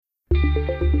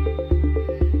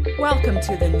Welcome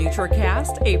to the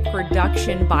NutraCast, a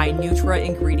production by Nutra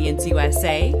Ingredients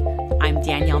USA. I'm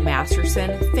Danielle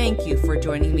Masterson. Thank you for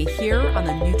joining me here on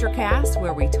the NutraCast,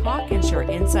 where we talk and share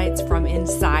insights from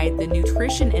inside the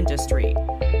nutrition industry.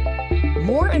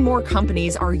 More and more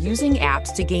companies are using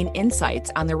apps to gain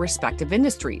insights on their respective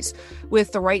industries.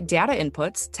 With the right data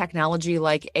inputs, technology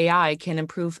like AI can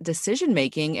improve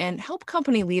decision-making and help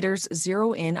company leaders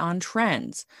zero in on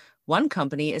trends. One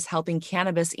company is helping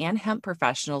cannabis and hemp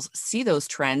professionals see those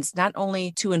trends, not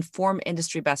only to inform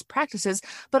industry best practices,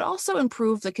 but also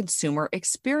improve the consumer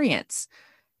experience.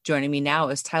 Joining me now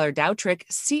is Tyler Doutrick,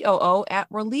 COO at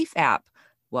Relief App.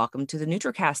 Welcome to the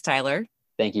NutraCast, Tyler.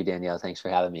 Thank you, Danielle. Thanks for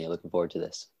having me. Looking forward to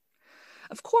this.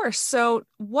 Of course. So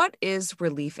what is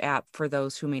Relief App for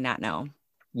those who may not know?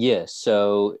 Yeah,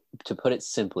 so to put it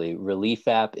simply, Relief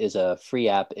App is a free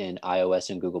app in iOS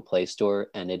and Google Play Store,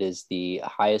 and it is the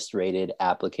highest rated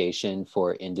application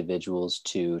for individuals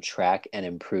to track and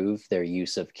improve their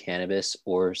use of cannabis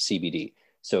or CBD.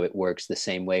 So it works the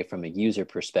same way from a user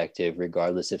perspective,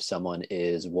 regardless if someone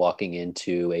is walking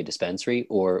into a dispensary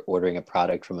or ordering a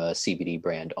product from a CBD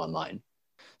brand online.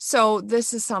 So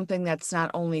this is something that's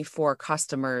not only for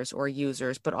customers or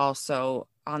users, but also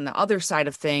on the other side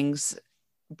of things,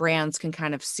 brands can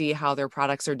kind of see how their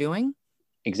products are doing?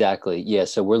 Exactly. Yeah.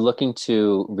 So we're looking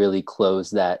to really close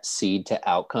that seed to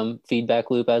outcome feedback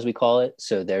loop, as we call it.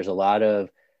 So there's a lot of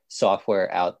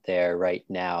software out there right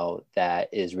now that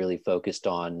is really focused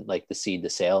on like the seed to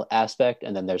sale aspect.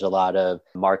 And then there's a lot of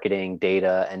marketing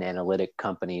data and analytic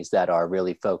companies that are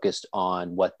really focused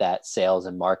on what that sales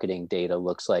and marketing data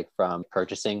looks like from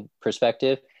purchasing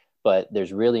perspective. But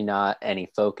there's really not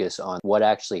any focus on what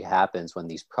actually happens when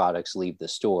these products leave the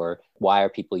store. Why are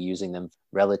people using them?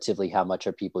 Relatively, how much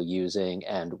are people using?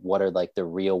 And what are like the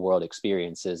real world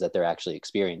experiences that they're actually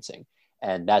experiencing?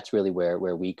 And that's really where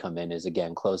we come in, is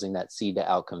again, closing that seed to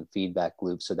outcome feedback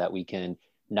loop so that we can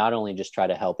not only just try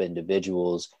to help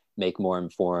individuals make more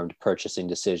informed purchasing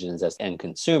decisions as end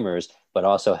consumers, but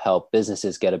also help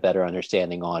businesses get a better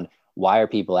understanding on why are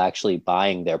people actually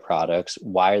buying their products?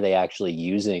 Why are they actually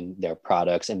using their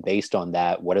products? And based on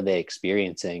that, what are they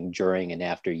experiencing during and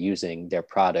after using their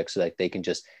products so that they can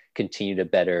just continue to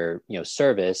better,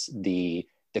 service the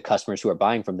customers who are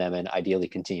buying from them and ideally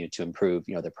continue to improve,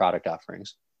 their product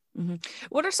offerings. Mm-hmm.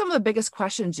 What are some of the biggest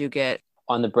questions you get?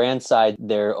 On the brand side,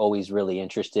 they're always really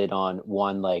interested on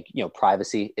one,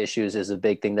 privacy issues is a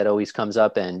big thing that always comes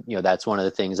up. And, that's one of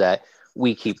the things that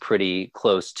we keep pretty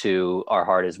close to our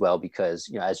heart as well,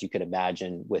 because, as you could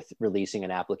imagine, with releasing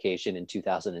an application in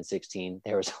 2016,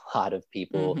 there was a lot of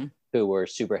people who were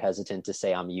super hesitant to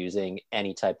say, I'm using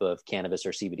any type of cannabis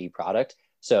or CBD product.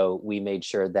 So we made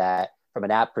sure that from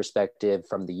an app perspective,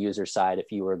 from the user side,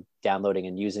 if you were downloading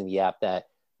and using the app, that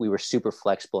we were super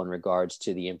flexible in regards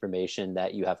to the information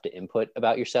that you have to input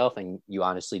about yourself. And you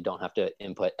honestly don't have to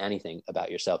input anything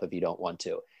about yourself if you don't want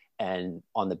to. And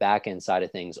on the back end side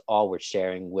of things, all we're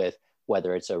sharing with,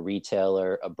 whether it's a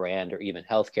retailer, a brand, or even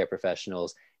healthcare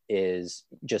professionals, is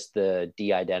just the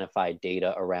de-identified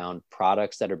data around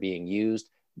products that are being used,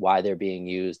 why they're being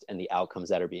used, and the outcomes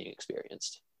that are being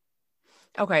experienced.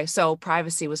 Okay, so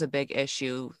privacy was a big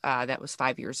issue. That was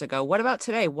 5 years ago. What about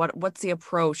today? What's the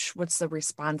approach? What's the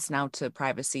response now to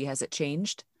privacy? Has it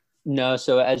changed? No,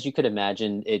 so as you could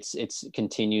imagine, it's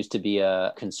continues to be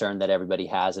a concern that everybody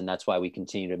has, and that's why we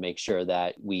continue to make sure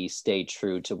that we stay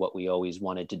true to what we always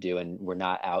wanted to do, and we're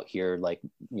not out here like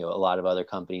a lot of other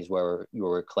companies where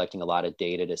you're collecting a lot of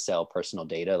data to sell personal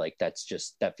data. Like that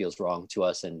feels wrong to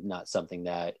us and not something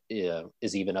that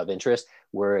is even of interest.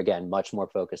 We're again much more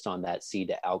focused on that seed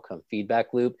to outcome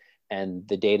feedback loop, and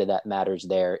the data that matters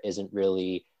there doesn't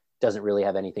really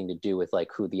have anything to do with like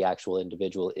who the actual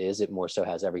individual is. It more so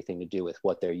has everything to do with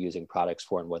what they're using products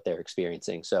for and what they're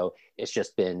experiencing. So it's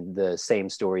just been the same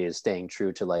story as staying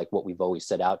true to like what we've always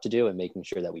set out to do and making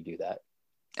sure that we do that.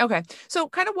 Okay. So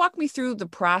kind of walk me through the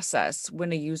process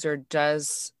when a user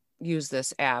does use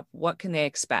this app. What can they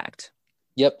expect?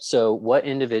 Yep. So what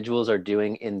individuals are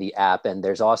doing in the app, and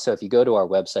there's also, if you go to our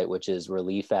website, which is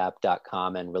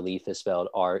reliefapp.com, and relief is spelled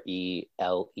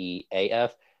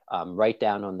RELEAF, right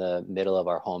down on the middle of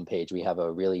our homepage, we have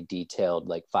a really detailed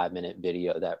 5-minute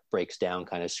video that breaks down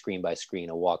kind of screen by screen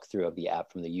a walkthrough of the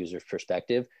app from the user's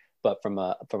perspective. But from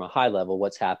a high level,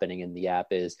 what's happening in the app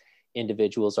is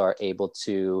individuals are able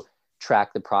to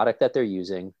track the product that they're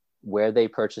using, where they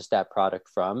purchased that product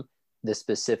from, the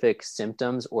specific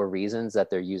symptoms or reasons that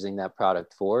they're using that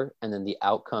product for, and then the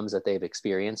outcomes that they've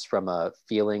experienced from a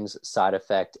feelings, side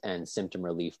effect, and symptom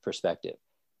relief perspective.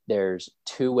 There's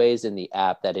 2 ways in the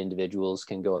app that individuals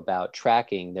can go about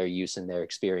tracking their use and their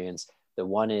experience. The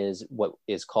one is what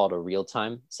is called a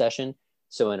real-time session.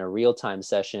 So in a real-time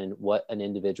session, what an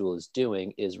individual is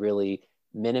doing is really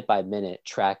minute by minute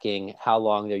tracking how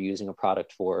long they're using a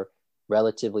product for,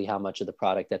 relatively how much of the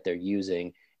product that they're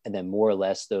using, and then more or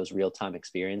less those real-time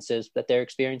experiences that they're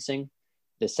experiencing.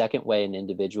 The second way an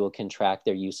individual can track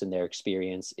their use and their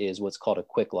experience is what's called a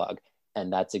quick log.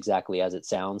 And that's exactly as it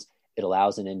sounds. It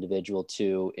allows an individual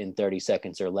to, in 30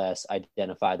 seconds or less,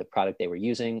 identify the product they were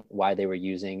using, why they were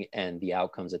using, and the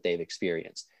outcomes that they've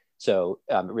experienced. So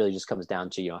it really just comes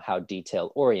down to, how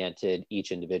detail oriented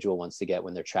each individual wants to get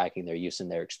when they're tracking their use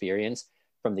and their experience.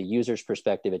 From the user's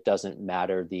perspective, it doesn't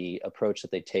matter the approach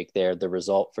that they take there. The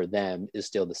result for them is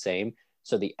still the same.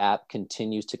 So the app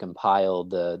continues to compile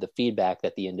the feedback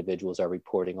that the individuals are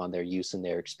reporting on their use and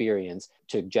their experience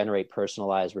to generate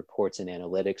personalized reports and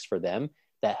analytics for them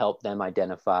that help them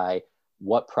identify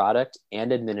what product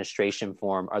and administration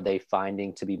form are they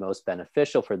finding to be most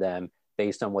beneficial for them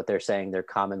based on what they're saying they're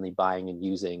commonly buying and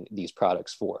using these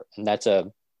products for. And that's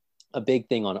a big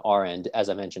thing on our end, as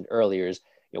I mentioned earlier, is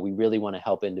we really want to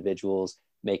help individuals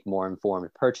make more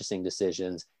informed purchasing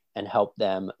decisions and help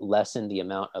them lessen the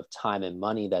amount of time and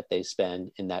money that they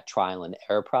spend in that trial and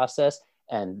error process.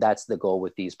 And that's the goal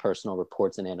with these personal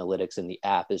reports and analytics in the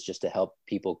app, is just to help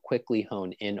people quickly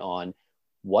hone in on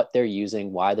what they're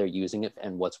using, why they're using it,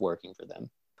 and what's working for them.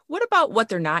 What about what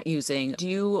they're not using? Do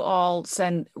you all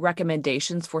send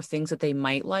recommendations for things that they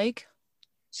might like?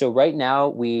 So right now,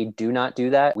 we do not do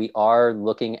that. We are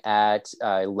looking at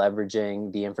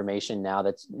leveraging the information now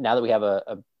that we have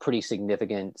a pretty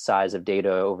significant size of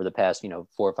data over the past 4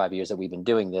 or 5 years that we've been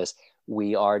doing this.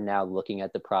 We are now looking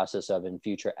at the process of, in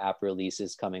future app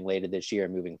releases coming later this year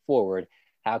and moving forward,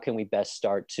 how can we best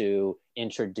start to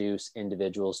introduce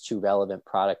individuals to relevant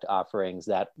product offerings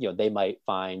that they might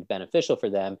find beneficial for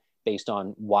them based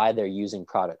on why they're using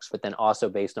products, but then also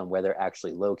based on where they're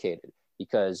actually located.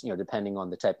 Because depending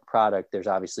on the type of product, there's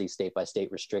obviously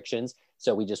state-by-state restrictions.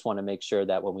 So we just want to make sure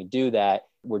that when we do that,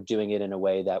 we're doing it in a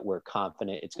way that we're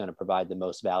confident it's going to provide the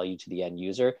most value to the end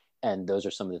user. And those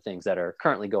are some of the things that are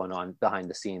currently going on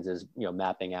behind the scenes, is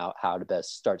mapping out how to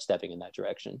best start stepping in that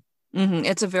direction. Mm-hmm.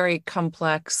 It's a very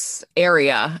complex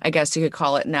area, I guess you could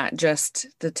call it, not just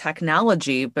the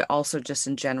technology, but also just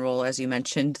in general, as you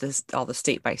mentioned, all the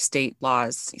state by state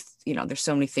laws. There's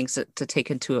so many things to take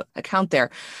into account there.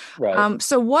 Right.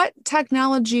 So what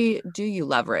technology do you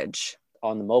leverage?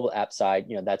 On the mobile app side,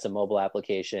 that's a mobile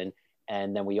application.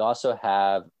 And then we also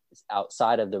have,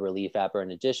 outside of the Relief app, or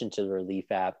in addition to the Relief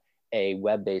app, a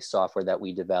web-based software that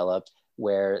we developed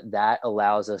where that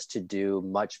allows us to do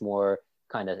much more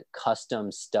kind of custom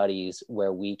studies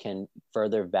where we can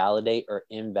further validate or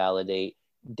invalidate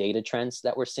data trends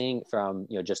that we're seeing from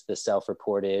just the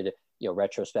self-reported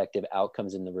retrospective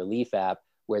outcomes in the Relief app,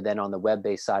 where then on the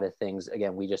web-based side of things,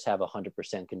 again, we just have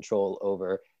 100% control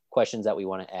over questions that we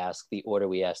want to ask, the order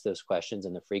we ask those questions,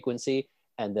 and the frequency.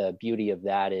 And the beauty of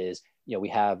that is we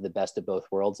have the best of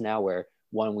both worlds now, where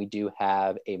one, we do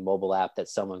have a mobile app that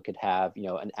someone could have,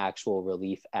 an actual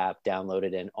Relief app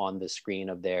downloaded and on the screen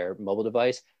of their mobile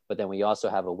device. But then we also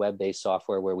have a web-based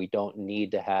software where we don't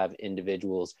need to have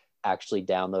individuals actually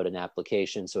download an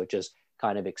application. So it just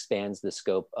kind of expands the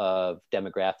scope of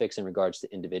demographics in regards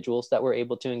to individuals that we're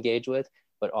able to engage with,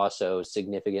 but also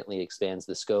significantly expands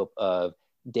the scope of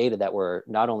data that we're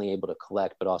not only able to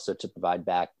collect, but also to provide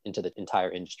back into the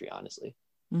entire industry, honestly.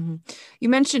 Mm-hmm. You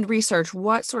mentioned research.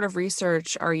 What sort of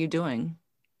research are you doing?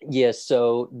 Yes,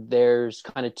 so there's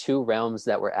kind of two realms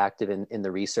that we're active in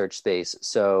the research space.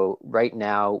 So right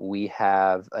now we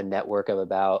have a network of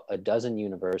about a dozen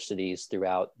universities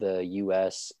throughout the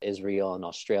US, Israel, and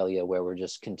Australia, where we're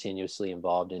just continuously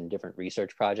involved in different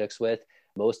research projects with.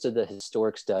 Most of the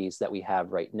historic studies that we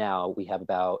have right now, we have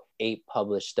about 8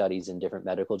 published studies in different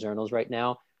medical journals right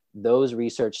now. Those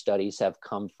research studies have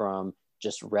come from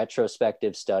just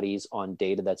retrospective studies on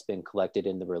data that's been collected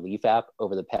in the Relief app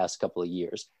over the past couple of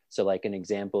years. So like an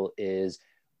example is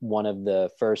one of the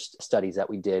first studies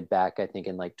that we did back, I think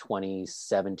in like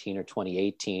 2017 or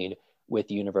 2018 with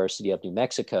the University of New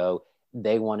Mexico.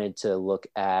 They wanted to look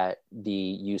at the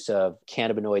use of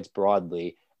cannabinoids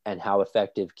broadly and how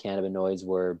effective cannabinoids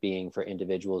were being for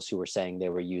individuals who were saying they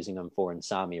were using them for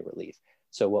insomnia relief.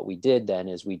 So what we did then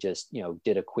is we just,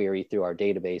 did a query through our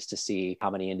database to see how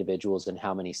many individuals and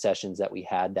how many sessions that we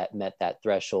had that met that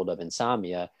threshold of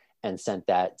insomnia, and sent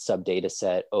that sub data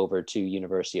set over to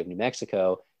University of New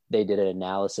Mexico. They did an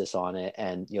analysis on it,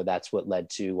 and that's what led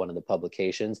to one of the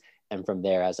publications. And from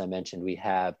there, as I mentioned, we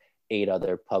have 8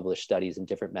 other published studies in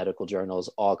different medical journals,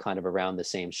 all kind of around the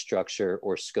same structure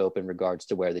or scope in regards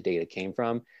to where the data came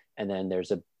from. And then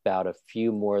there's about a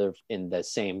few more in the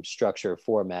same structure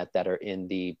format that are in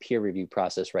the peer review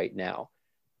process right now.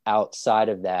 Outside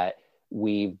of that,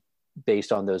 we've,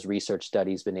 based on those research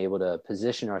studies, been able to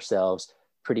position ourselves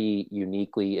pretty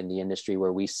uniquely in the industry,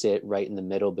 where we sit right in the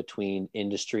middle between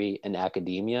industry and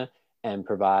academia and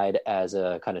provide as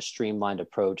a kind of streamlined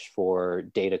approach for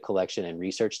data collection and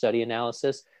research study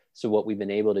analysis. So what we've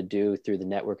been able to do through the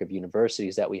network of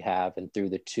universities that we have and through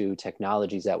the 2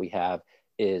 technologies that we have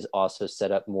is also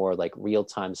set up more like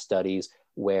real-time studies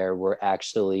where we're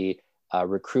actually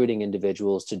recruiting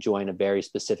individuals to join a very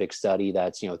specific study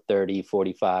that's 30,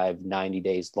 45, 90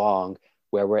 days long,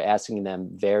 where we're asking them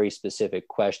very specific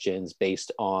questions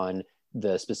based on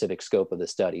the specific scope of the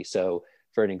study. So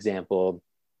for an example,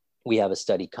 we have a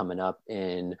study coming up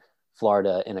in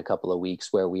Florida in a couple of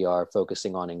weeks where we are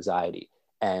focusing on anxiety.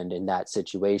 And in that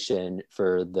situation,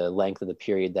 for the length of the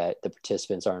period that the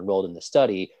participants are enrolled in the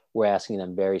study, we're asking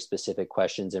them very specific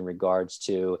questions in regards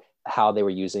to how they were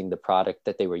using the product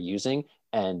that they were using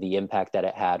and the impact that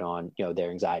it had on their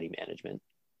anxiety management.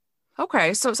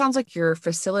 Okay, so it sounds like you're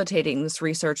facilitating this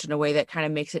research in a way that kind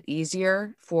of makes it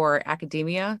easier for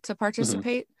academia to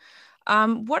participate.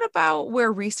 What about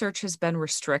where research has been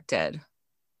restricted?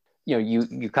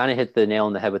 You kind of hit the nail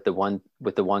on the head with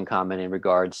the one comment in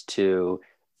regards to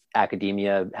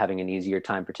academia having an easier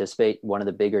time participate. One of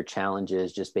the bigger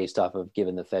challenges, just based off of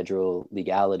given the federal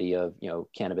legality of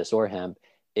cannabis or hemp,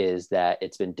 is that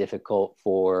it's been difficult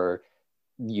for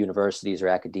universities or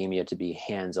academia to be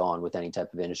hands-on with any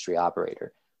type of industry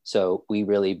operator. So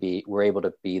we're able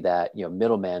to be that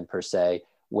middleman per se,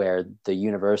 where the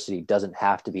university doesn't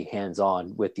have to be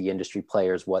hands-on with the industry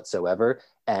players whatsoever,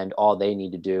 and all they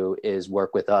need to do is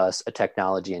work with us, a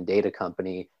technology and data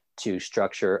company, to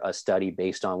structure a study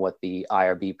based on what the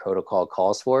IRB protocol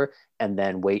calls for, and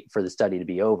then wait for the study to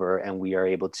be over. And we are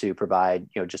able to provide,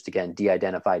 just again,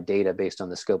 de-identified data based on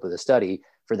the scope of the study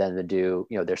for them to do,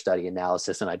 their study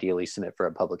analysis and ideally submit for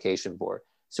a publication for.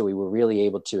 So we were really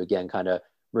able to, again, kind of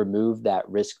remove that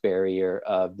risk barrier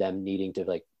of them needing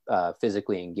to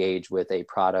physically engage with a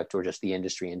product or just the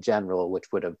industry in general,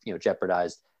 which would have,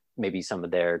 jeopardized maybe some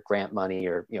of their grant money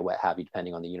or, what have you,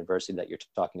 depending on the university that you're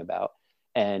talking about.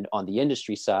 And on the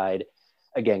industry side,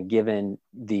 again, given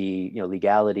the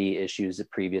legality issues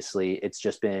previously, it's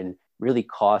just been really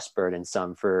cost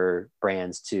burdensome for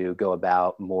brands to go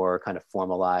about more kind of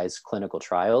formalized clinical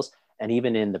trials. And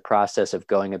even in the process of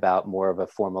going about more of a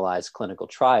formalized clinical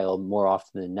trial, more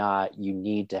often than not, you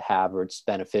need to have, or it's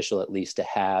beneficial at least to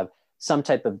have, some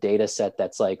type of data set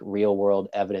that's like real world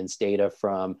evidence data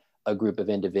from a group of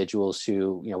individuals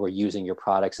who were using your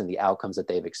products and the outcomes that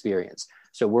they've experienced.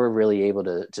 So we're really able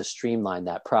to streamline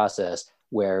that process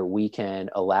where we can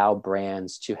allow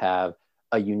brands to have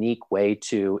a unique way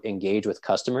to engage with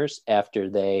customers after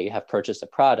they have purchased a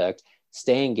product,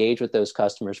 stay engaged with those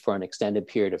customers for an extended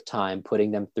period of time,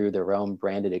 putting them through their own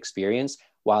branded experience,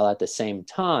 while at the same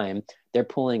time, they're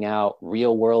pulling out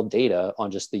real world data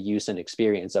on just the use and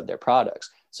experience of their products.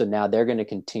 So now they're going to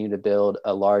continue to build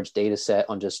a large data set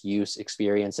on just use,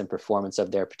 experience, and performance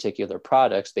of their particular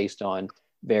products based on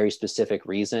very specific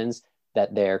reasons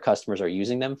that their customers are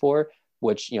using them for,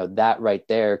 which, that right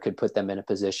there could put them in a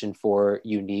position for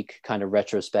unique kind of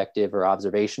retrospective or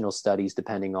observational studies,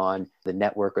 depending on the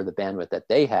network or the bandwidth that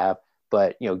they have.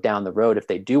 But, down the road, if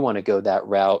they do want to go that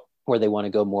route, or they want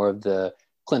to go more of the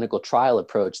clinical trial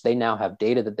approach, they now have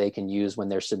data that they can use when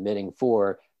they're submitting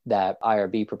for that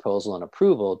IRB proposal and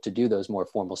approval to do those more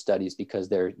formal studies, because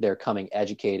they're coming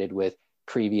educated with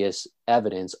previous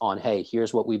evidence on, hey,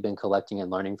 here's what we've been collecting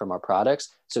and learning from our products.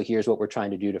 So here's what we're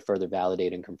trying to do to further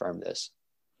validate and confirm this.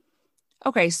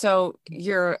 Okay, so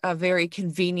you're a very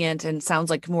convenient and sounds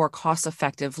like more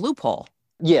cost-effective loophole.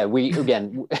 Yeah,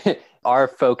 our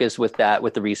focus with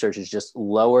the research is just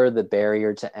lower the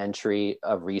barrier to entry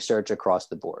of research across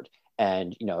the board.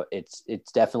 And,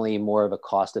 it's definitely more of a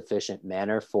cost-efficient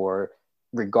manner for,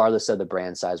 regardless of the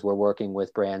brand size. We're working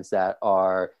with brands that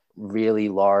are really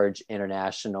large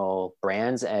international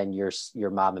brands and your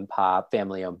mom and pop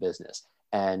family owned business.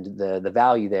 And the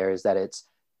value there is that it's,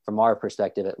 from our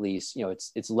perspective at least,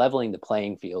 it's leveling the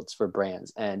playing fields for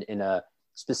brands. And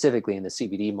specifically in the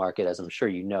CBD market, as I'm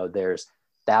sure there's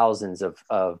thousands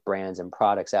of brands and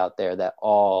products out there that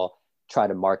all try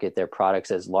to market their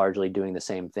products as largely doing the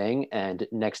same thing. And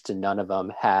next to none of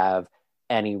them have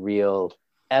any real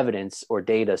evidence or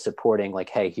data supporting like,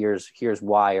 hey, here's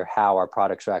why or how our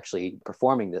products are actually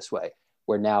performing this way.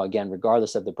 Where now, again,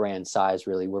 regardless of the brand size,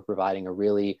 really, we're providing a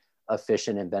really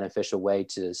efficient and beneficial way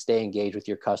to stay engaged with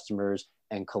your customers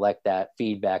and collect that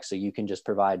feedback so you can just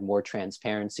provide more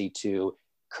transparency to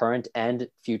current and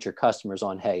future customers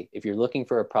on, hey, if you're looking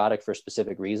for a product for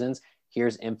specific reasons,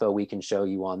 here's info we can show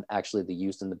you on actually the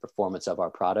use and the performance of our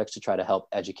products to try to help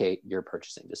educate your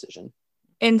purchasing decision.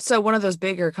 And so one of those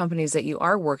bigger companies that you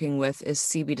are working with is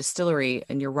CB Distillery,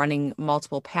 and you're running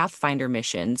multiple Pathfinder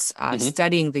missions,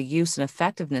 studying the use and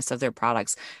effectiveness of their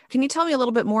products. Can you tell me a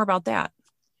little bit more about that?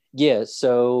 Yeah,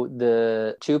 so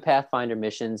the 2 Pathfinder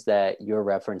missions that you're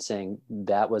referencing,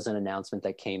 that was an announcement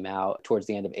that came out towards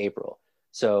the end of April.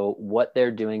 So what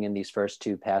they're doing in these first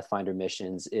 2 Pathfinder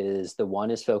missions is the one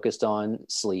is focused on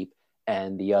sleep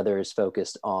and the other is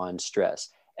focused on stress.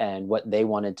 And what they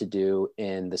wanted to do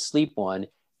in the sleep one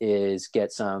is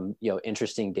get some,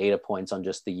 interesting data points on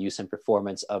just the use and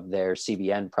performance of their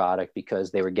CBN product,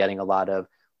 because they were getting a lot of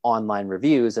online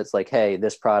reviews that's like, hey,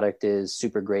 this product is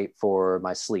super great for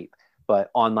my sleep.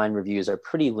 But online reviews are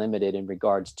pretty limited in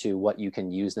regards to what you can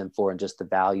use them for and just the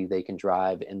value they can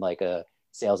drive in like a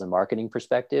sales and marketing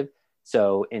perspective.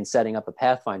 So in setting up a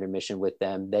Pathfinder mission with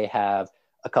them, they have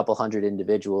a couple hundred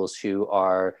individuals who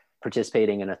are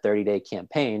participating in a 30-day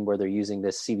campaign where they're using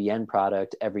this CBN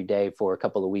product every day for a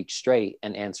couple of weeks straight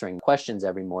and answering questions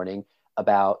every morning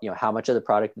about, how much of the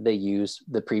product did they use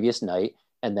the previous night,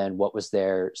 and then what was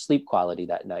their sleep quality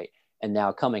that night. And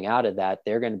now coming out of that,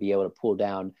 they're going to be able to pull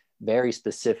down very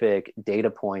specific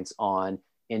data points on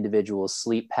individual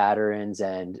sleep patterns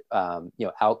and,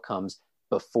 outcomes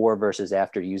before versus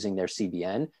after using their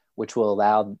CBN, which will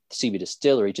allow CB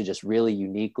Distillery to just really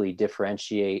uniquely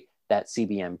differentiate that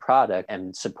CBN product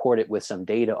and support it with some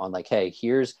data on like, hey,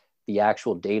 here's the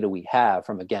actual data we have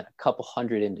from, again, a couple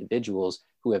hundred individuals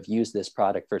who have used this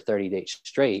product for 30 days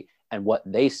straight and what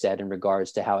they said in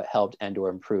regards to how it helped and or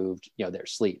improved, their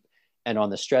sleep. And on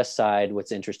the stress side,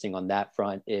 what's interesting on that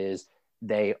front is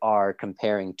they are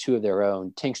comparing 2 of their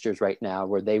own tinctures right now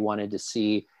where they wanted to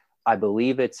see, I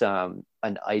believe it's an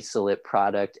isolate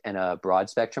product and a broad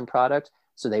spectrum product.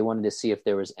 So they wanted to see if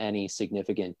there was any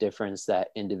significant difference that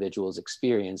individuals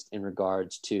experienced in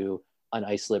regards to an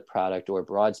isolate product or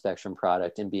broad spectrum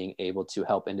product and being able to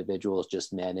help individuals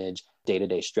just manage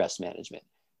day-to-day stress management.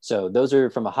 So those are,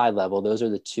 from a high level, those are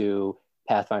the 2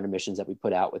 Pathfinder missions that we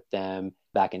put out with them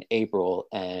back in April.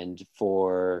 And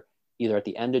for either at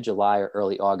the end of July or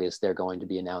early August, they're going to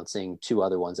be announcing 2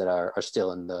 other ones that are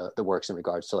still in the works in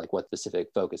regards to like what specific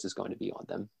focus is going to be on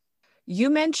them.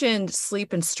 You mentioned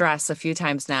sleep and stress a few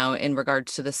times now in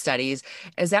regards to the studies.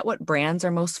 Is that what brands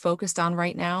are most focused on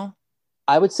right now?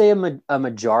 I would say a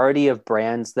majority of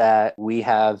brands that we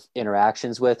have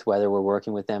interactions with, whether we're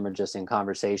working with them or just in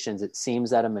conversations, it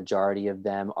seems that a majority of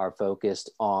them are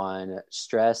focused on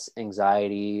stress,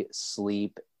 anxiety,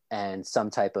 sleep, and some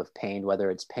type of pain, whether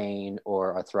it's pain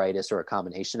or arthritis or a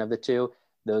combination of the 2.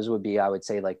 Those would be, I would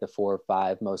say, like the 4 or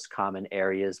 5 most common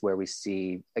areas where we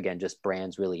see, again, just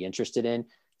brands really interested in.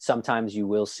 Sometimes you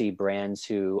will see brands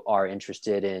who are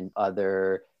interested in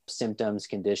other symptoms,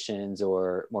 conditions,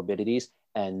 or morbidities.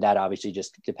 And that obviously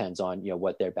just depends on,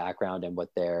 what their background and what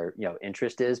their,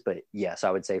 interest is. But yes,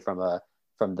 I would say from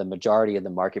the majority of the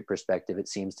market perspective, it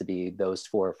seems to be those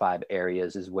 4 or 5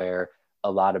 areas is where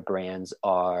a lot of brands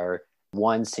are,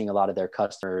 1, seeing a lot of their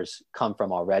customers come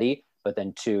from already, but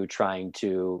then 2, trying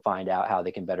to find out how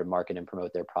they can better market and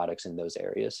promote their products in those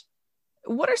areas.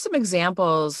 What are some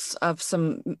examples of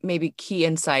some maybe key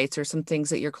insights or some things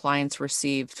that your clients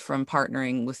received from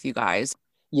partnering with you guys?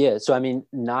 Yeah, so I mean,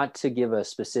 not to give a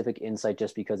specific insight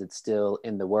just because it's still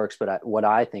in the works, but what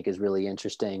I think is really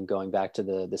interesting, going back to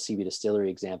the CB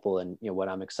Distillery example, and what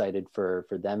I'm excited for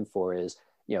them for is,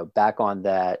 back on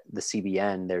the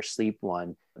CBN, their sleep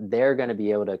one, they're going to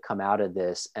be able to come out of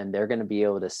this and they're going to be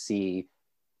able to see,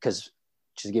 because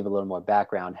just to give a little more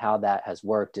background, how that has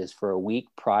worked is for a week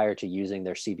prior to using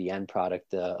their CBN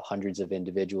product, the hundreds of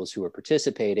individuals who are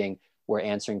participating were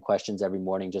answering questions every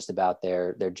morning just about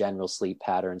their general sleep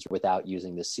patterns without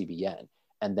using the CBN.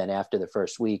 And then after the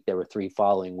first week, there were 3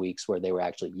 following weeks where they were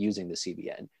actually using the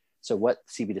CBN. So what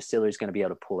CB Distillery is going to be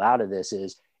able to pull out of this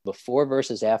is before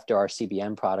versus after our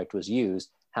CBN product was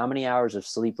used, how many hours of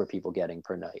sleep were people getting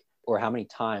per night? Or how many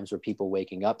times were people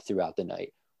waking up throughout the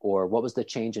night? Or what was the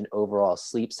change in overall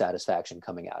sleep satisfaction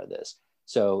coming out of this?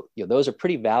 So, those are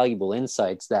pretty valuable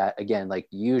insights that, again, like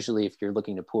usually if you're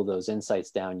looking to pull those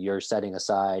insights down, you're setting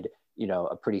aside,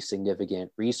 a pretty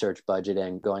significant research budget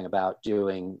and going about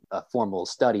doing a formal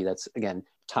study that's, again,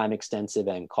 time extensive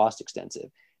and cost extensive.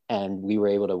 And we were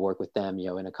able to work with them,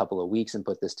 in a couple of weeks and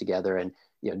put this together. And,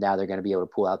 now they're going to be able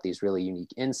to pull out these really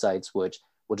unique insights, which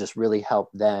will just really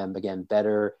help them, again,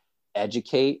 better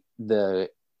educate the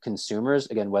consumers,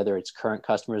 again, whether it's current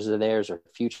customers of theirs or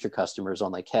future customers,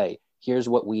 on like, hey, here's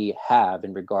what we have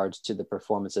in regards to the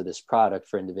performance of this product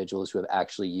for individuals who have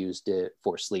actually used it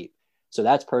for sleep. So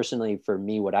that's personally for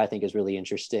me what I think is really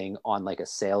interesting on like a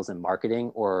sales and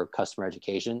marketing or customer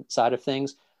education side of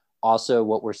things. Also,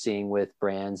 what we're seeing with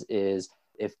brands is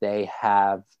if they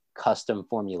have custom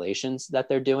formulations that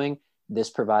they're doing, this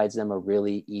provides them a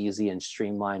really easy and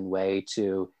streamlined way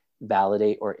to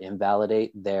validate or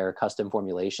invalidate their custom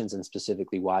formulations, and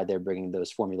specifically why they're bringing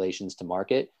those formulations to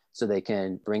market. So they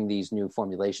can bring these new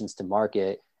formulations to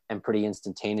market and pretty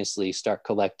instantaneously start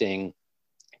collecting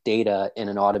data in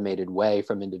an automated way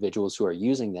from individuals who are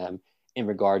using them in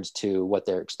regards to what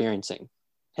they're experiencing.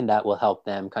 And that will help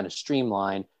them kind of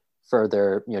streamline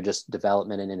further, just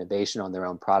development and innovation on their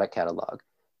own product catalog.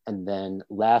 And then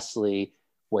lastly,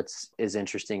 is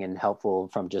interesting and helpful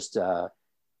from just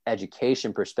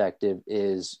education perspective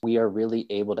is we are really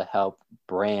able to help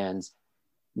brands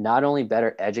not only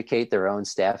better educate their own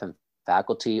staff and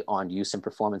faculty on use and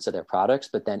performance of their products,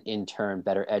 but then in turn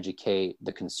better educate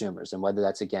the consumers. And whether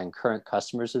that's, again, current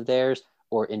customers of theirs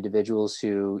or individuals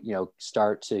who,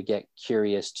 start to get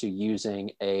curious to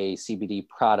using a CBD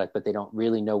product, but they don't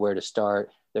really know where to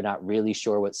start. They're not really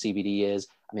sure what CBD is.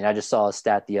 I mean, I just saw a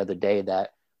stat the other day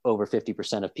that over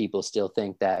 50% of people still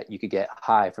think that you could get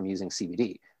high from using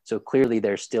CBD. So clearly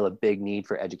there's still a big need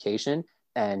for education.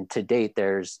 And to date,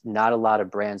 there's not a lot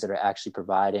of brands that are actually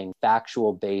providing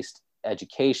factual based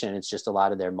education. It's just a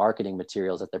lot of their marketing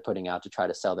materials that they're putting out to try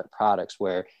to sell their products,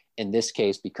 where in this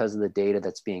case, because of the data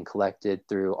that's being collected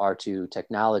through R2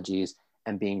 Technologies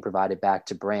and being provided back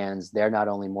to brands, they're not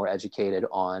only more educated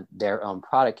on their own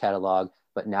product catalog,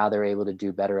 but now they're able to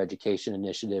do better education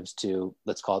initiatives to,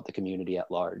 let's call it, the community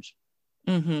at large.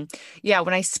 Mm-hmm. Yeah,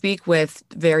 when I speak with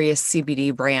various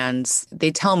CBD brands, they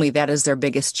tell me that is their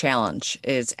biggest challenge,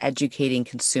 is educating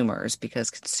consumers, because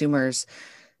consumers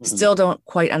still don't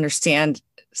quite understand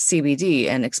CBD,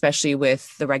 and especially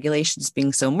with the regulations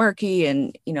being so murky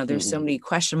and, there's so many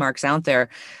question marks out there.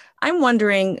 I'm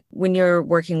wondering, when you're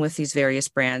working with these various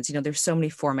brands, there's so many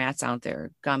formats out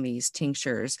there, gummies,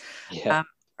 tinctures. Yeah.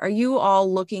 Are you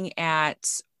all looking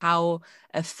at how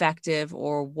effective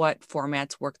or what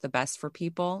formats work the best for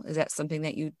people? Is that something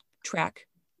that you track?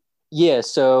 Yeah,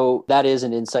 so that is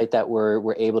an insight that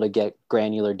we're able to get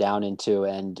granular down into.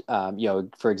 And,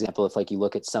 for example, if like you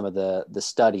look at some of the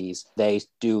studies, they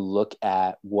do look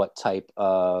at what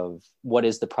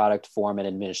is the product form and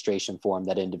administration form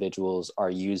that individuals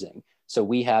are using. So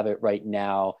we have it right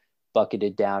now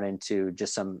bucketed down into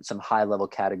just some high level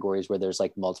categories where there's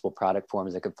like multiple product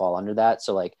forms that could fall under that.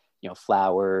 So like,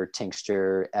 flower,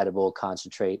 tincture, edible,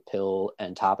 concentrate, pill,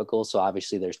 and topical. So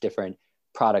obviously there's different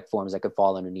product forms that could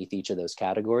fall underneath each of those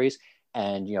categories.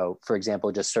 And, for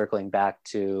example, just circling back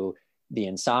to the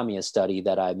insomnia study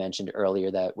that I mentioned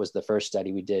earlier, that was the first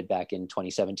study we did back in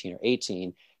 2017 or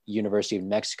 18, University of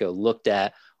Mexico looked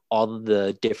at all of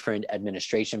the different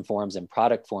administration forms and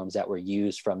product forms that were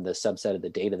used from the subset of the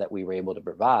data that we were able to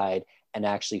provide, and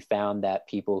actually found that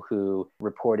people who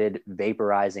reported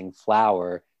vaporizing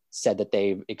flower said that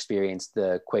they've experienced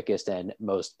the quickest and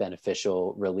most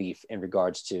beneficial relief in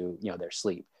regards to, their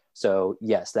sleep. So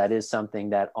yes, that is something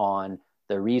that on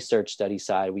the research study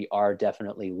side, we are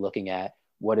definitely looking at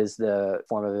what is the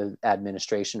form of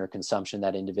administration or consumption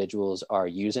that individuals are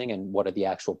using, and what are the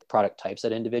actual product types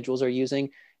that individuals are using.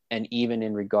 And even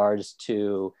in regards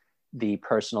to the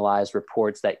personalized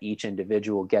reports that each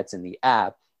individual gets in the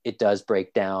app, it does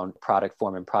break down product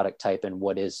form and product type and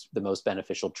what is the most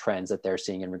beneficial trends that they're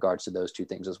seeing in regards to those two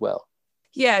things as well.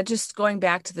 Yeah, just going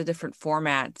back to the different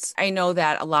formats, I know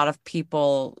that a lot of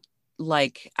people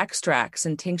like extracts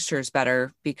and tinctures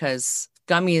better because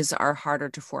gummies are harder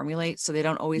to formulate, so they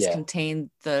don't always contain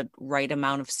the right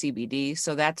amount of CBD.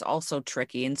 So that's also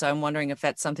tricky. And so I'm wondering if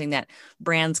that's something that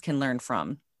brands can learn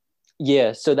from.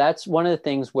 Yeah, so that's one of the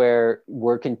things where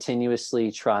we're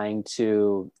continuously trying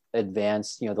to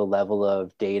advance, the level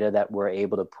of data that we're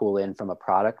able to pull in from a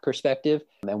product perspective.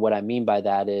 And what I mean by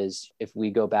that is, if we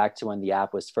go back to when the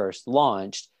app was first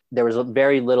launched, there was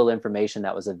very little information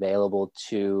that was available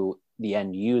to the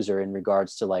end user in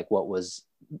regards to like what was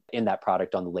in that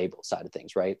product on the label side of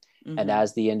things, right? Mm-hmm. And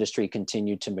as the industry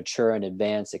continued to mature and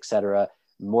advance, et cetera,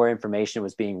 more information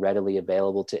was being readily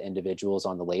available to individuals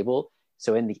on the label.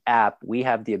 So in the app, we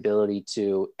have the ability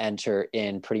to enter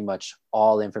in pretty much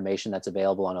all information that's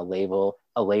available on a label,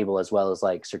 as well as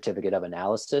like certificate of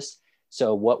analysis.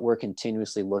 So what we're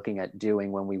continuously looking at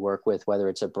doing when we work with, whether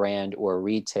it's a brand or a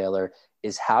retailer,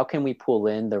 is how can we pull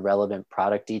in the relevant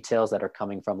product details that are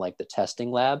coming from like the testing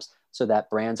labs, so that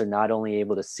brands are not only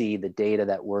able to see the data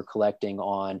that we're collecting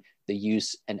on the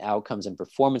use and outcomes and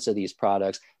performance of these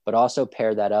products, but also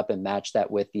pair that up and match that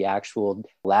with the actual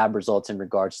lab results in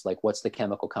regards to like what's the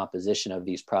chemical composition of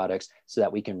these products, so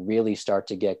that we can really start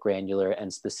to get granular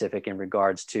and specific in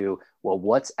regards to, well,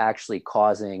 what's actually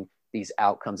causing these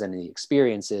outcomes and the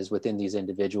experiences within these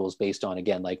individuals based on,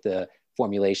 again, like the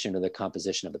formulation or the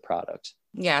composition of the product.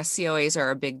 Yeah, COAs are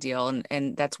a big deal.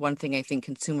 And that's one thing I think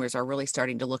consumers are really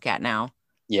starting to look at now.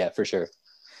 Yeah, for sure.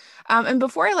 And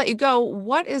before I let you go,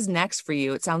 what is next for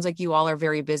you? It sounds like you all are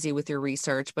very busy with your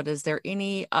research, but is there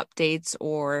any updates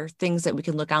or things that we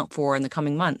can look out for in the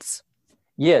coming months?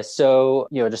 Yeah, so,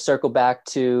 to circle back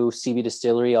to CB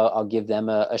Distillery, I'll give them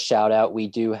a shout out. We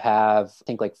do have, I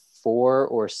think, like 4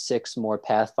 or 6 more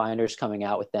Pathfinders coming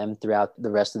out with them throughout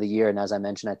the rest of the year. And as I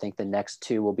mentioned, I think the next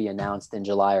 2 will be announced in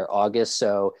July or August.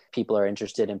 So people are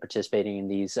interested in participating in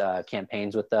these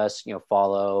campaigns with us,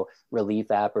 follow Relief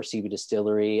App or CB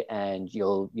Distillery, and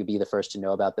you'll be the first to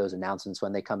know about those announcements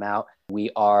when they come out.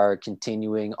 We are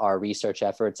continuing our research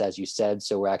efforts, as you said.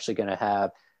 So we're actually going to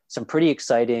have some pretty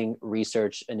exciting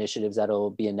research initiatives that'll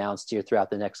be announced here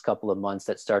throughout the next couple of months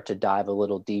that start to dive a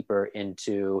little deeper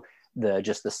into the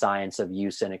science of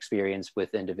use and experience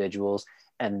with individuals.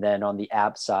 And then on the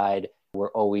app side,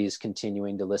 we're always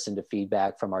continuing to listen to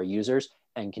feedback from our users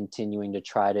and continuing to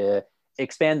try to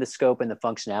expand the scope and the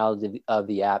functionality of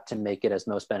the app to make it as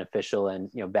most beneficial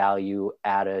and value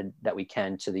added that we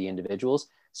can to the individuals.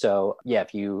 So yeah,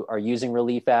 if you are using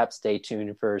Relief App, stay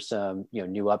tuned for some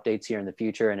new updates here in the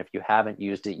future. And if you haven't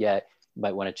used it yet, you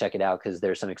might want to check it out because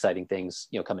there's some exciting things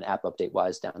coming app update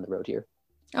wise down the road here.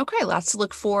 Okay, lots to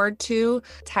look forward to.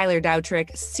 Tyler Dowtrick,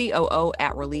 COO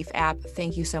at Relief App.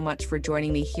 Thank you so much for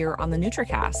joining me here on the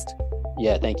NutraCast.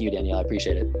 Yeah, thank you, Danielle. I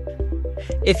appreciate it.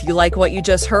 If you like what you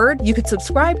just heard, you could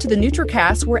subscribe to the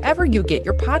NutraCast wherever you get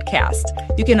your podcast.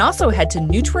 You can also head to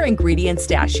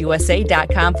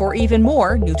nutraingredients-usa.com for even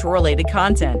more Nutra-related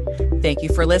content. Thank you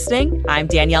for listening. I'm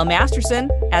Danielle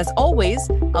Masterson. As always,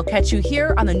 I'll catch you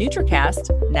here on the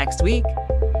NutraCast next week.